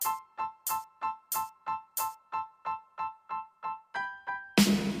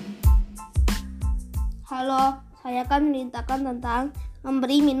Kalau saya akan menceritakan tentang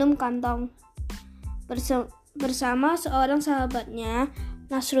memberi minum kantong. Bersama seorang sahabatnya,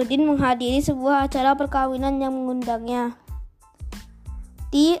 Nasruddin menghadiri sebuah acara perkawinan yang mengundangnya.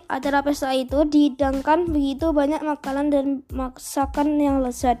 Di acara pesta itu dihidangkan begitu banyak makanan dan masakan yang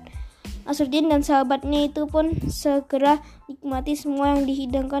lezat. Nasruddin dan sahabatnya itu pun segera nikmati semua yang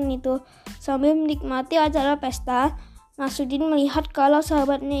dihidangkan itu. Sambil menikmati acara pesta, Nasruddin melihat kalau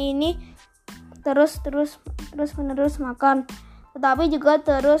sahabatnya ini terus-menerus makan, tetapi juga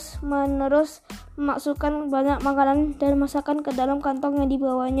terus-menerus memasukkan banyak makanan dan masakan ke dalam kantong yang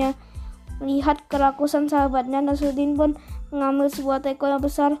dibawanya. Melihat kerakusan sahabatnya, Nasruddin pun mengambil sebuah teko yang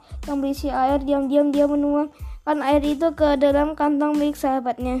besar yang berisi air. Diam-diam dia menuangkan air itu ke dalam kantong milik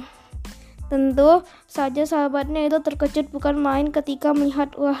sahabatnya. Tentu saja sahabatnya itu terkejut bukan main ketika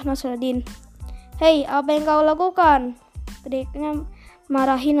melihat Nasruddin. "Hei, apa yang kau lakukan?" teriaknya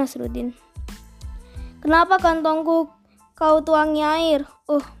marahi Nasruddin. "Kenapa kantongku kau tuangi air?"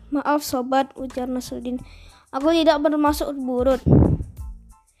 "Oh, maaf sobat," ujar Nasruddin. "Aku tidak bermaksud buruk.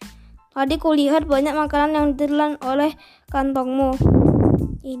 Tadi kulihat banyak makanan yang ditelan oleh kantongmu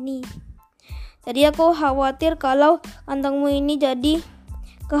ini. Jadi aku khawatir kalau kantongmu ini jadi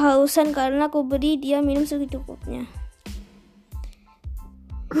kehausan karena aku beri dia minum secukupnya."